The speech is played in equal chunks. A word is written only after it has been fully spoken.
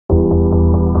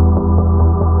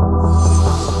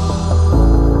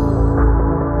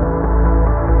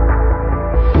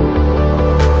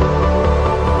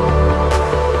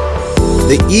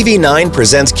The EV9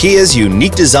 presents Kia's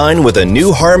unique design with a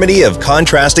new harmony of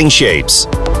contrasting shapes.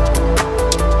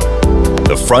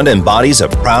 The front embodies a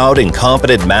proud and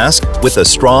confident mask with a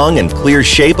strong and clear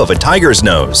shape of a tiger's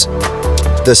nose.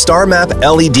 The Star Map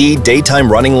LED daytime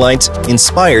running lights,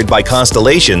 inspired by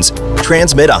constellations,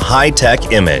 transmit a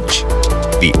high-tech image.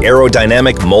 The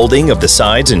aerodynamic molding of the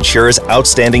sides ensures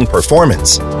outstanding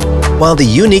performance, while the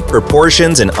unique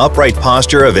proportions and upright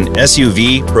posture of an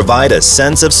SUV provide a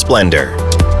sense of splendor.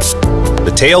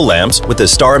 The tail lamps with the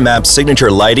Star Map signature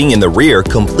lighting in the rear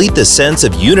complete the sense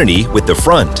of unity with the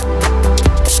front.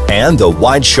 And the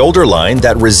wide shoulder line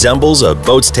that resembles a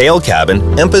boat's tail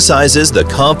cabin emphasizes the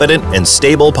confident and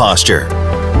stable posture.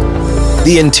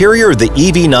 The interior of the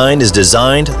EV9 is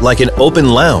designed like an open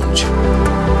lounge.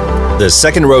 The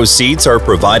second row seats are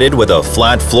provided with a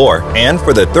flat floor, and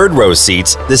for the third row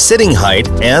seats, the sitting height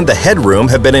and the headroom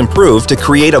have been improved to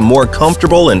create a more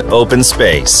comfortable and open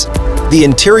space. The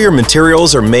interior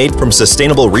materials are made from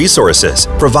sustainable resources,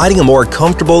 providing a more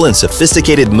comfortable and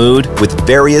sophisticated mood with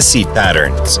various seat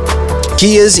patterns.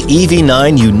 Kia's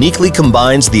EV9 uniquely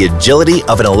combines the agility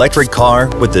of an electric car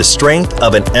with the strength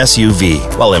of an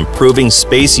SUV, while improving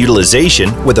space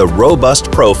utilization with a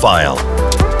robust profile.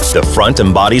 The front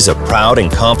embodies a proud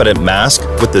and confident mask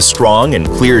with the strong and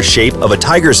clear shape of a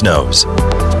tiger's nose.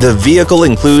 The vehicle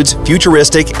includes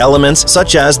futuristic elements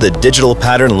such as the digital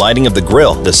pattern lighting of the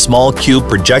grille, the small cube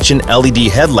projection LED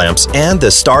headlamps, and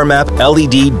the Star Map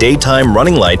LED daytime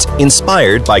running lights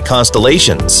inspired by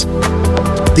constellations.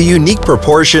 The unique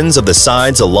proportions of the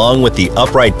sides along with the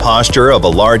upright posture of a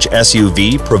large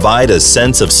SUV provide a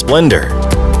sense of splendor.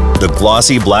 The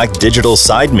glossy black digital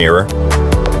side mirror,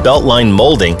 beltline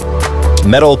molding,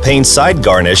 metal paint side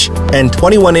garnish, and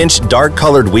 21-inch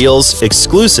dark-colored wheels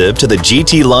exclusive to the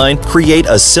GT line create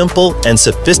a simple and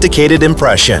sophisticated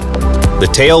impression. The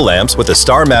tail lamps with the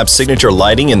Star Map signature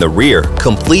lighting in the rear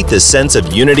complete the sense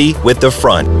of unity with the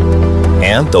front.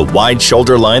 And the wide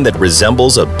shoulder line that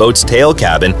resembles a boat's tail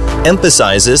cabin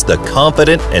emphasizes the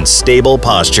confident and stable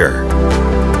posture.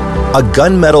 A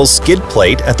gunmetal skid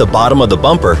plate at the bottom of the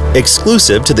bumper,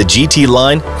 exclusive to the GT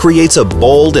line, creates a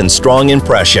bold and strong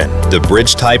impression. The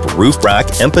bridge-type roof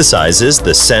rack emphasizes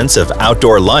the sense of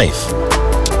outdoor life.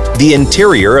 The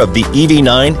interior of the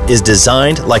EV9 is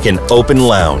designed like an open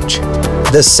lounge.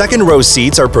 The second row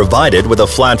seats are provided with a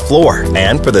flat floor,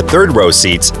 and for the third row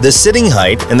seats, the sitting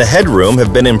height and the headroom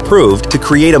have been improved to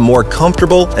create a more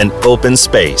comfortable and open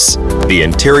space. The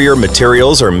interior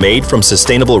materials are made from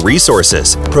sustainable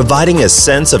resources, providing a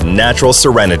sense of natural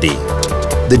serenity.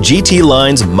 The GT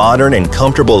line's modern and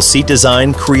comfortable seat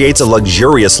design creates a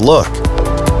luxurious look.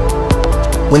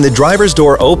 When the driver's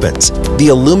door opens, the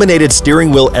illuminated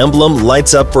steering wheel emblem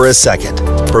lights up for a second,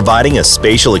 providing a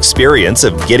spatial experience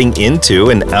of getting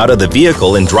into and out of the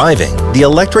vehicle and driving. The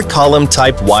electric column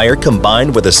type wire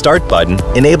combined with a start button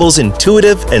enables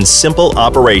intuitive and simple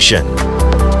operation.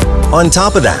 On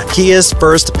top of that, Kia's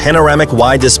first panoramic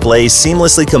wide display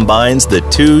seamlessly combines the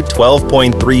two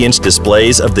 12.3-inch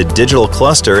displays of the digital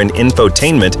cluster and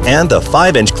infotainment and the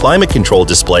 5-inch climate control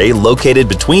display located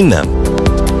between them.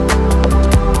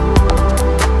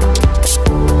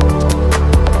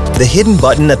 The hidden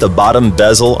button at the bottom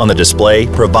bezel on the display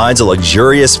provides a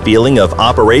luxurious feeling of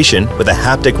operation with a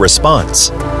haptic response.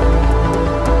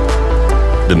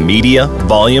 The media,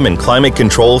 volume, and climate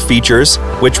control features,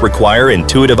 which require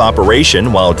intuitive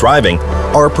operation while driving,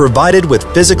 are provided with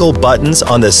physical buttons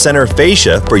on the center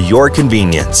fascia for your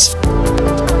convenience.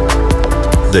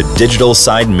 The digital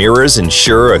side mirrors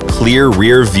ensure a clear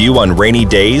rear view on rainy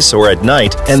days or at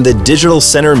night, and the digital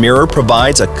center mirror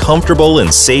provides a comfortable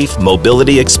and safe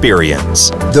mobility experience.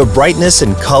 The brightness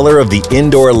and color of the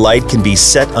indoor light can be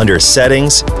set under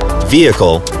Settings,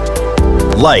 Vehicle,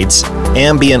 Lights,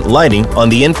 Ambient Lighting on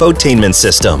the infotainment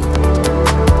system.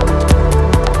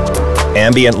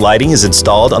 Ambient lighting is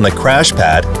installed on the crash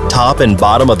pad, top and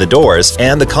bottom of the doors,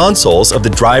 and the consoles of the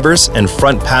driver's and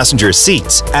front passenger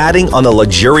seats, adding on the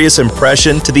luxurious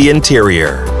impression to the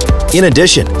interior. In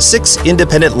addition, 6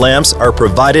 independent lamps are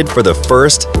provided for the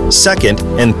first, second,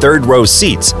 and third row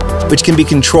seats, which can be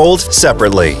controlled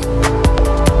separately.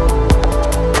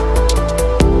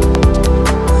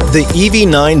 The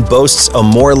EV9 boasts a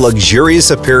more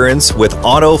luxurious appearance with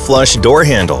auto-flush door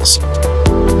handles.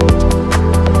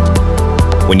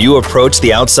 When you approach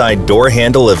the outside door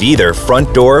handle of either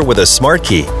front door with a smart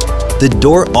key, the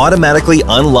door automatically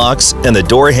unlocks and the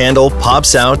door handle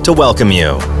pops out to welcome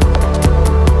you.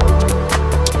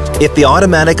 If the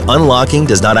automatic unlocking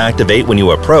does not activate when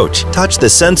you approach, touch the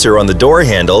sensor on the door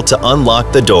handle to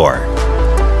unlock the door.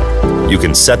 You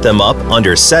can set them up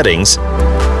under Settings,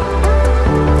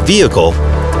 Vehicle,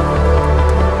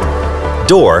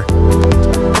 door,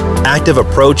 active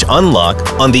approach unlock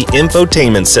on the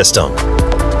infotainment system.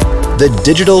 The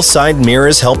digital side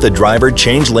mirrors help the driver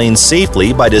change lanes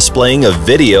safely by displaying a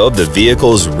video of the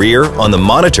vehicle's rear on the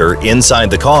monitor inside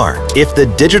the car. If the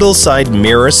digital side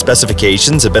mirror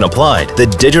specifications have been applied, the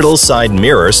digital side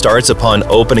mirror starts upon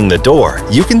opening the door.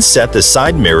 You can set the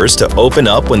side mirrors to open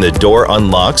up when the door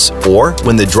unlocks or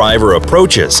when the driver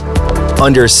approaches.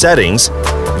 Under Settings,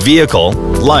 Vehicle,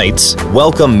 Lights,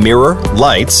 Welcome Mirror,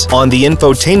 Lights on the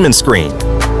infotainment screen.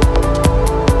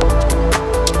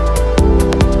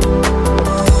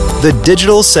 The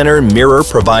digital center mirror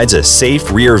provides a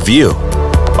safe rear view.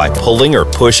 By pulling or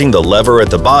pushing the lever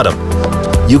at the bottom,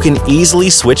 you can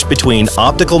easily switch between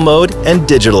optical mode and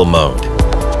digital mode.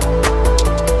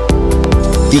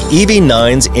 The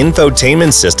EV9's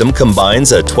infotainment system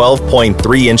combines a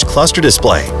 12.3-inch cluster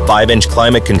display, 5-inch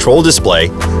climate control display,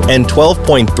 and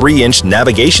 12.3-inch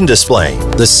navigation display.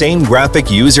 The same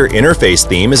graphic user interface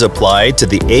theme is applied to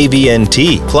the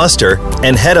AVNT cluster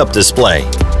and head-up display,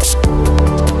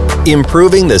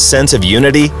 improving the sense of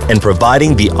unity and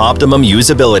providing the optimum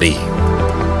usability.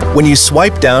 When you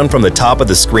swipe down from the top of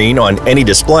the screen on any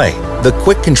display, the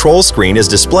quick control screen is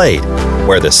displayed,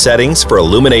 where the settings for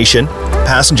illumination,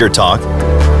 passenger talk,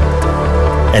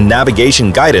 and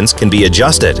navigation guidance can be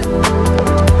adjusted.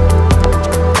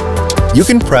 You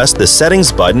can press the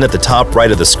Settings button at the top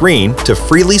right of the screen to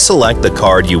freely select the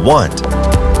card you want.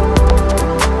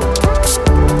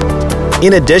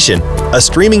 In addition, a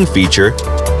streaming feature,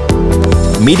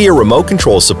 media remote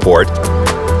control support,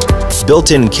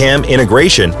 built-in cam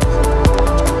integration,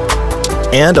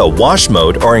 and a wash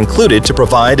mode are included to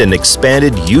provide an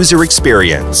expanded user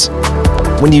experience.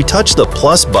 When you touch the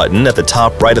plus button at the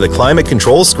top right of the climate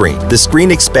control screen, the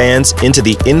screen expands into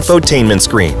the infotainment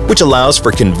screen, which allows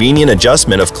for convenient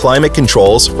adjustment of climate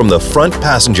controls from the front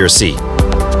passenger seat.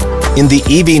 In the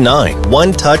EV9,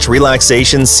 one-touch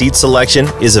relaxation seat selection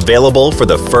is available for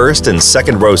the first and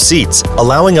second row seats,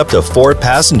 allowing up to 4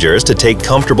 passengers to take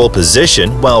comfortable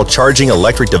position while charging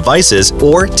electric devices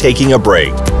or taking a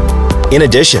break. In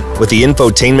addition, with the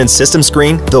infotainment system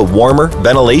screen, the warmer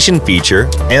ventilation feature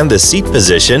and the seat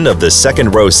position of the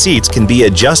second row seats can be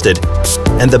adjusted,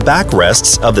 and the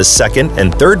backrests of the second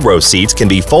and third row seats can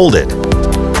be folded.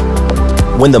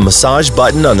 When the massage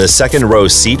button on the second row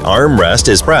seat armrest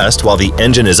is pressed while the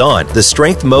engine is on, the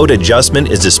strength mode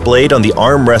adjustment is displayed on the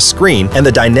armrest screen and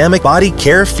the dynamic body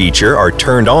care feature are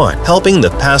turned on, helping the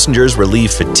passengers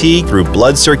relieve fatigue through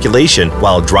blood circulation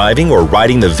while driving or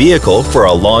riding the vehicle for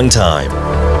a long time.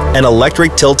 An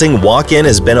electric tilting walk-in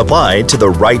has been applied to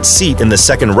the right seat in the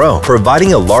second row,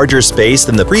 providing a larger space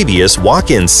than the previous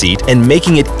walk-in seat and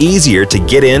making it easier to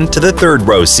get into the third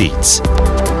row seats.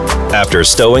 After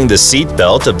stowing the seat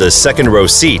belt of the second row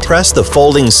seat, press the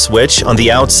folding switch on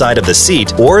the outside of the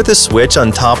seat or the switch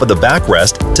on top of the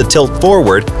backrest to tilt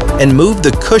forward and move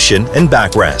the cushion and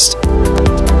backrest.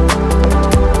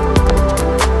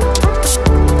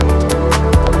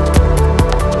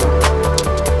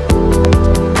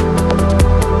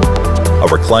 A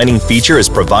reclining feature is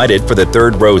provided for the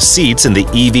third row seats in the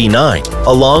EV9,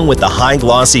 along with the high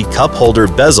glossy cup holder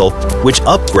bezel, which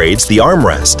upgrades the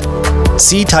armrest.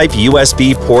 C-type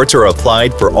USB ports are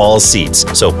applied for all seats,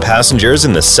 so passengers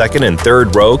in the second and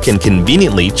third row can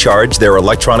conveniently charge their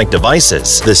electronic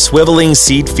devices. The swiveling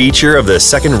seat feature of the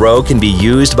second row can be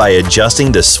used by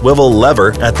adjusting the swivel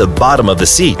lever at the bottom of the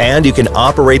seat, and you can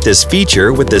operate this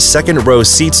feature with the second row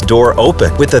seat's door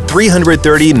open. With a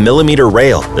 330mm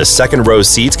rail, the second row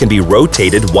seats can be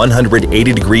rotated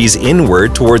 180 degrees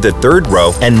inward toward the third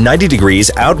row and 90 degrees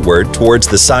outward towards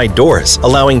the side doors,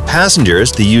 allowing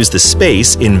passengers to use the space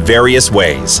in various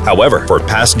ways. However, for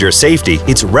passenger safety,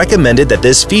 it's recommended that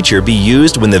this feature be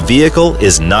used when the vehicle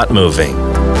is not moving.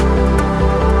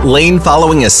 Lane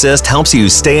Following Assist helps you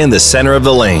stay in the center of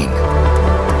the lane.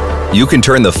 You can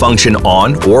turn the function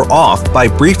on or off by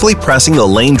briefly pressing the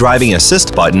Lane Driving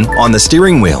Assist button on the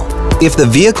steering wheel. If the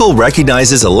vehicle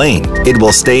recognizes a lane, it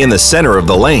will stay in the center of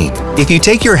the lane. If you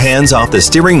take your hands off the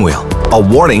steering wheel, a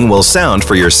warning will sound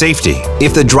for your safety.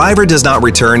 If the driver does not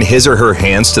return his or her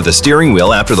hands to the steering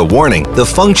wheel after the warning, the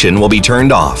function will be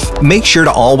turned off. Make sure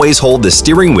to always hold the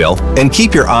steering wheel and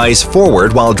keep your eyes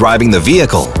forward while driving the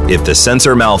vehicle. If the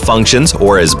sensor malfunctions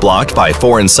or is blocked by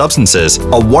foreign substances,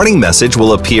 a warning message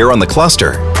will appear on the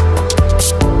cluster.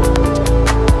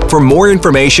 For more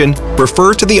information,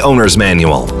 refer to the owner's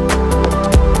manual.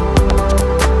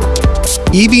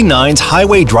 EV9's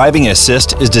Highway Driving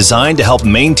Assist is designed to help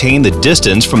maintain the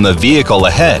distance from the vehicle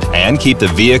ahead and keep the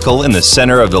vehicle in the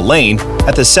center of the lane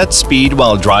at the set speed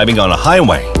while driving on a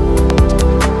highway.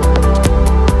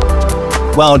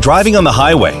 While driving on the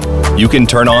highway, You can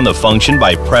turn on the function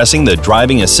by pressing the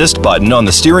driving assist button on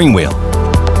the steering wheel.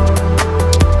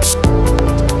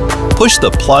 Push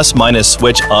the plus/minus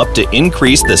switch up to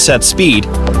increase the set speed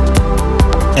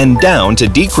and down to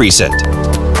decrease it.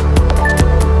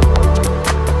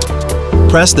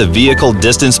 Press the vehicle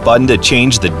distance button to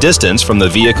change the distance from the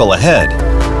vehicle ahead.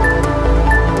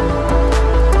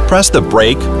 Press the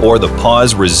brake or the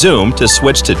pause resume to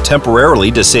switch to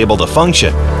temporarily disable the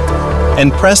function,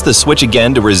 and press the switch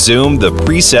again to resume the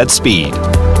preset speed.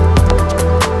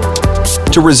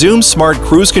 To resume smart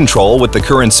cruise control with the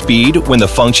current speed when the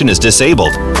function is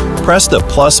disabled, press the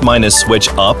plus/minus switch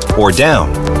up or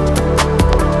down.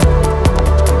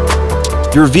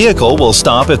 Your vehicle will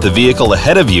stop if the vehicle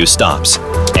ahead of you stops,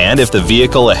 and if the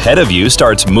vehicle ahead of you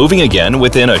starts moving again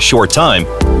within a short time,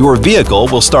 your vehicle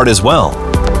will start as well.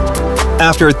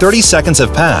 After 30 seconds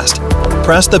have passed,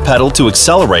 press the pedal to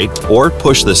accelerate or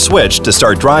push the switch to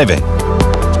start driving.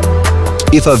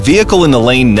 If a vehicle in the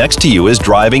lane next to you is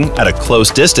driving at a close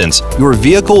distance, your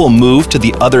vehicle will move to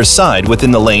the other side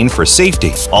within the lane for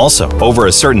safety. Also, over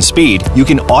a certain speed, you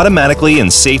can automatically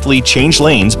and safely change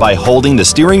lanes by holding the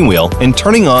steering wheel and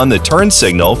turning on the turn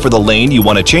signal for the lane you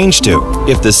want to change to.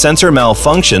 If the sensor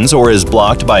malfunctions or is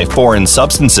blocked by foreign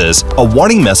substances, a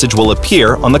warning message will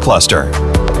appear on the cluster.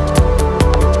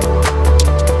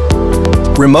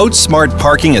 Remote Smart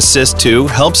Parking Assist 2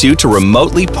 helps you to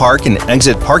remotely park and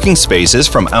exit parking spaces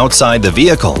from outside the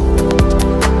vehicle.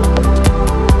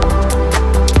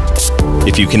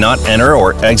 If you cannot enter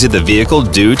or exit the vehicle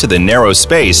due to the narrow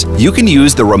space, you can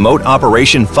use the remote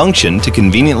operation function to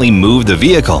conveniently move the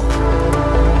vehicle.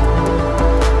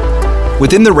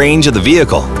 Within the range of the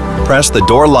vehicle, press the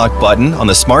door lock button on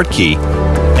the smart key,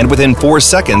 and within 4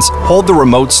 seconds, hold the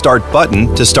remote start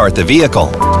button to start the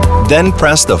vehicle. Then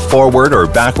press the forward or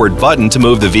backward button to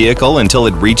move the vehicle until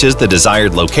it reaches the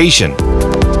desired location.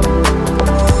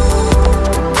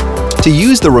 To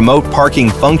use the remote parking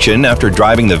function after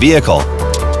driving the vehicle,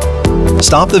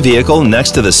 stop the vehicle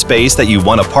next to the space that you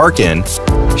want to park in,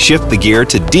 shift the gear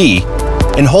to D,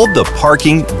 and hold the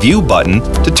Parking View button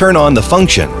to turn on the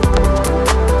function.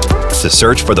 To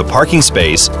search for the parking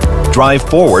space, drive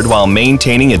forward while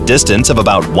maintaining a distance of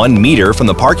about 1 meter from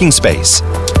the parking space.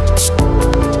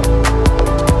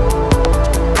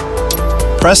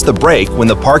 Press the brake when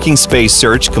the parking space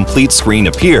search complete screen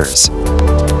appears.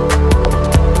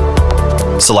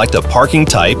 Select a parking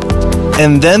type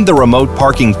and then the remote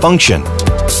parking function.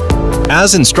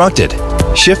 As instructed,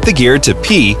 shift the gear to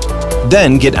P,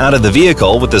 then get out of the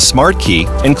vehicle with the smart key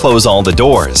and close all the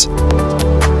doors.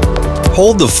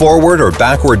 Hold the forward or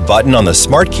backward button on the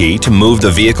smart key to move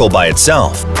the vehicle by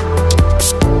itself.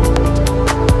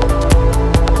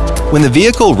 When the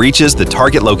vehicle reaches the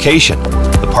target location,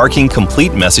 the Parking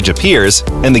Complete message appears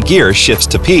and the gear shifts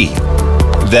to P.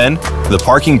 Then, the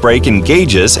parking brake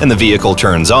engages and the vehicle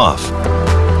turns off.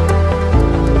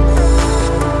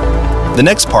 The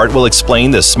next part will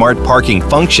explain the smart parking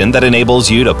function that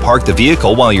enables you to park the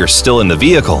vehicle while you're still in the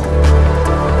vehicle.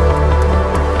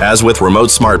 As with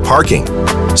remote smart parking,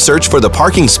 search for the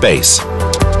parking space.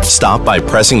 Stop by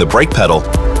pressing the brake pedal,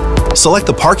 select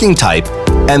the parking type,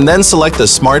 and then select the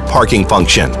smart parking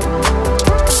function.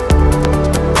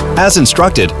 As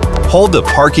instructed, hold the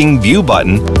Parking View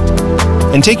button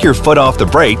and take your foot off the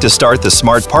brake to start the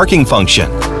smart parking function.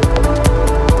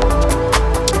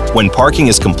 When parking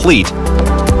is complete,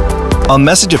 a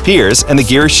message appears and the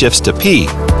gear shifts to P.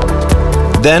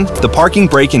 Then, the parking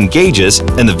brake engages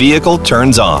and the vehicle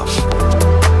turns off.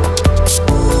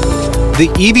 The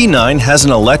EV9 has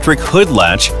an electric hood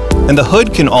latch, and the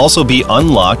hood can also be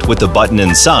unlocked with the button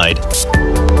inside,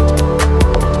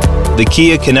 the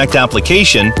Kia Connect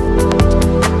application,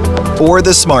 or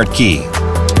the smart key.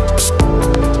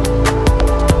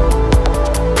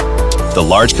 The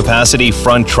large capacity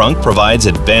front trunk provides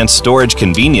advanced storage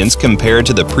convenience compared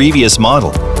to the previous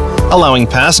model, allowing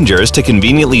passengers to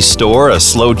conveniently store a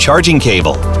slow charging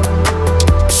cable.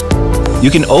 You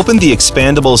can open the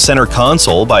expandable center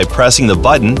console by pressing the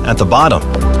button at the bottom,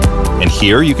 and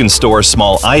here you can store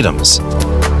small items.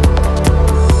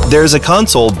 There's a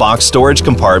console box storage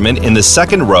compartment in the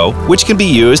second row which can be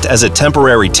used as a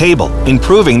temporary table,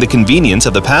 improving the convenience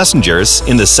of the passengers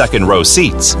in the second row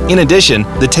seats. In addition,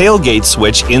 the tailgate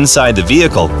switch inside the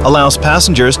vehicle allows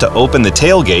passengers to open the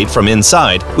tailgate from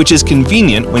inside, which is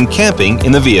convenient when camping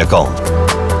in the vehicle.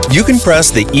 You can press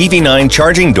the EV9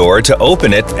 charging door to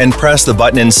open it and press the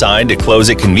button inside to close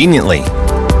it conveniently.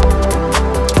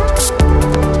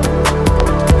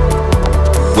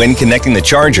 When connecting the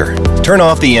charger, turn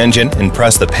off the engine and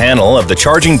press the panel of the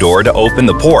charging door to open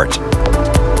the port.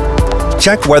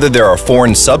 Check whether there are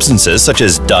foreign substances such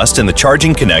as dust in the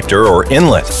charging connector or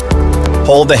inlet.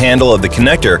 Hold the handle of the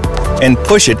connector and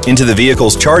push it into the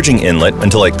vehicle's charging inlet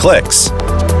until it clicks.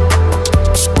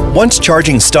 Once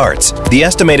charging starts, the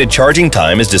estimated charging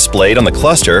time is displayed on the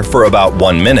cluster for about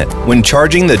 1 minute. When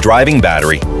charging the driving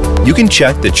battery, you can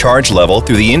check the charge level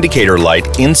through the indicator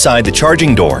light inside the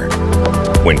charging door.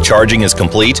 When charging is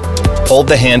complete, hold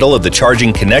the handle of the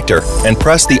charging connector and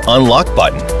press the unlock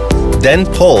button. Then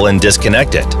pull and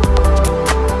disconnect it.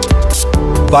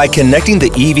 By connecting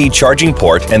the EV charging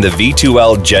port and the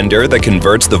V2L gender that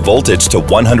converts the voltage to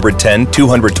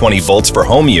 110-220 volts for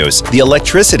home use, the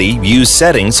electricity use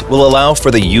settings will allow for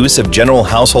the use of general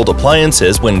household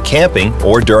appliances when camping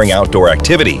or during outdoor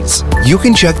activities. You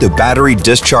can check the battery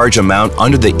discharge amount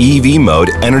under the EV mode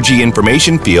energy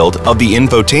information field of the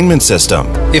infotainment system.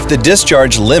 If the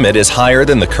discharge limit is higher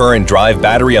than the current drive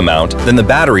battery amount, then the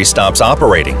battery stops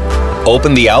operating.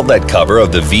 Open the outlet cover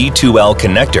of the V2L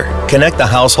connector. Connect the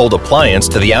household appliance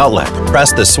to the outlet.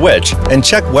 Press the switch and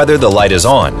check whether the light is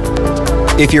on.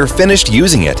 If you're finished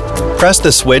using it, press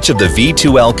the switch of the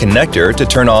V2L connector to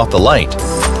turn off the light.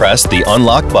 Press the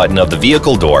unlock button of the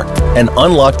vehicle door and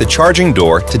unlock the charging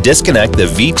door to disconnect the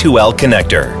V2L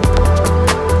connector.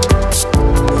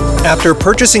 After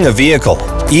purchasing a vehicle,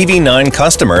 EV9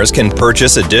 customers can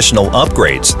purchase additional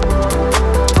upgrades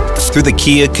through the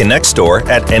Kia Connect store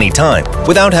at any time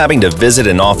without having to visit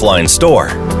an offline store.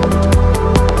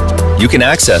 You can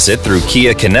access it through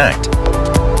Kia Connect.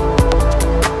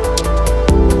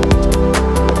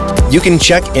 You can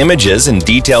check images and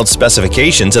detailed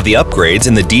specifications of the upgrades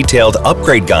in the detailed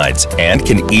upgrade guides and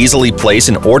can easily place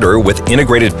an order with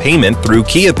integrated payment through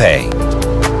Kia Pay.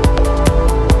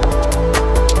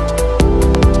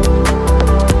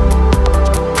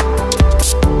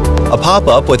 A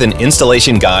pop-up with an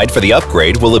installation guide for the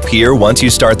upgrade will appear once you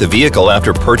start the vehicle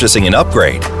after purchasing an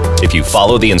upgrade. If you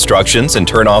follow the instructions and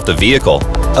turn off the vehicle,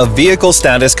 a vehicle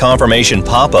status confirmation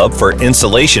pop-up for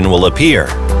installation will appear.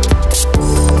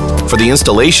 For the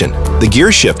installation, the gear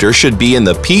shifter should be in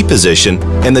the P position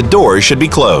and the doors should be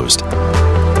closed.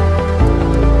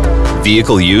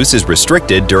 Vehicle use is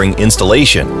restricted during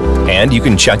installation, and you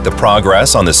can check the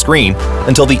progress on the screen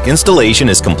until the installation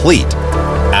is complete.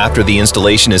 After the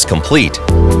installation is complete,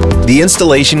 the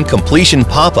installation completion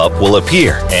pop-up will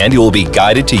appear and you will be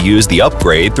guided to use the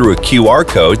upgrade through a QR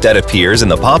code that appears in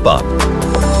the pop-up.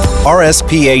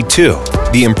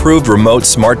 RSPA2, the improved remote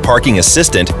smart parking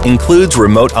assistant, includes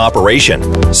remote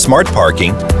operation, smart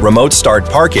parking, remote start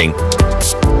parking,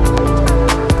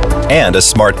 and a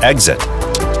smart exit.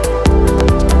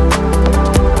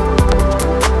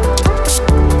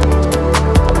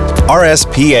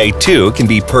 RSPA2 can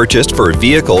be purchased for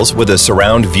vehicles with a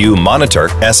Surround View Monitor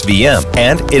 (SVM),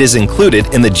 and it is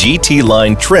included in the GT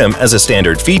line trim as a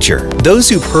standard feature. Those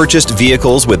who purchased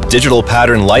vehicles with digital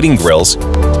pattern lighting grills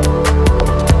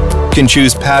can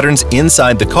choose patterns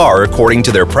inside the car according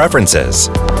to their preferences.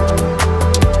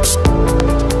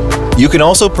 You can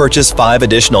also purchase 5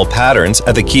 additional patterns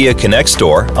at the Kia Connect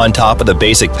store on top of the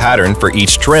basic pattern for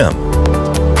each trim.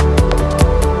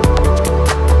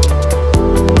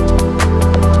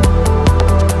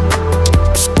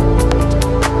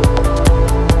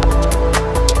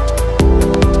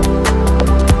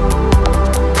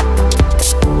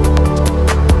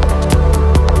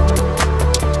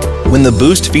 When the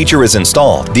boost feature is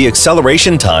installed, the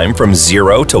acceleration time from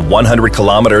 0 to 100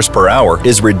 km per hour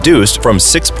is reduced from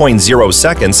 6.0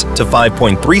 seconds to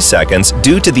 5.3 seconds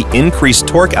due to the increased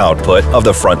torque output of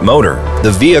the front motor.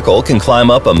 The vehicle can climb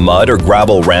up a mud or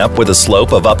gravel ramp with a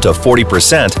slope of up to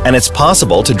 40%, and it's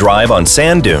possible to drive on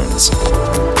sand dunes.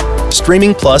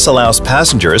 Streaming Plus allows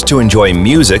passengers to enjoy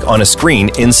music on a screen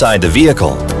inside the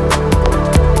vehicle.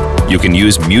 You can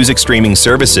use music streaming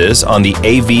services on the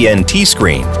AVNT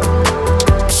screen.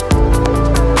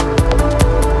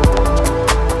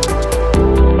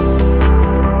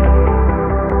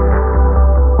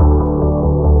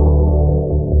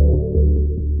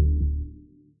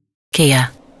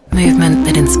 Kia, movement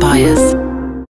that inspires.